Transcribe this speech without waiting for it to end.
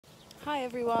Hi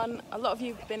everyone, a lot of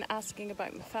you have been asking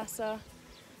about Mufasa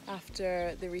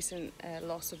after the recent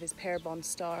loss of his pair bond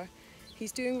star.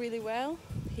 He's doing really well,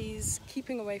 he's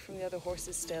keeping away from the other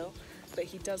horses still, but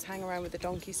he does hang around with the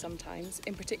donkey sometimes.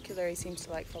 In particular, he seems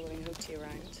to like following Hoti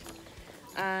around.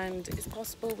 And it's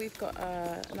possible we've got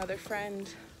another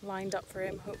friend lined up for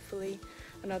him, hopefully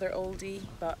another oldie,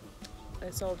 but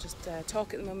it's all just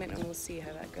talk at the moment and we'll see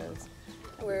how that goes.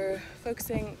 We're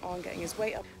focusing on getting his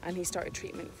weight up, and he started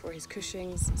treatment for his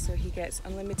Cushings, so he gets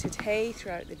unlimited hay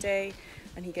throughout the day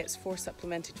and he gets 4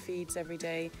 supplemented feeds every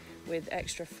day with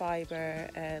extra fibre,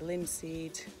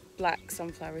 linseed, black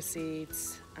sunflower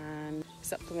seeds and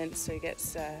supplements, so he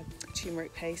gets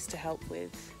turmeric paste to help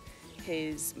with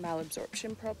his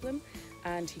malabsorption problem,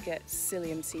 and he gets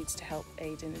psyllium seeds to help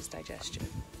aid in his digestion.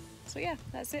 So yeah,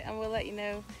 that's it, and we'll let you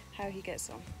know how he gets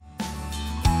on.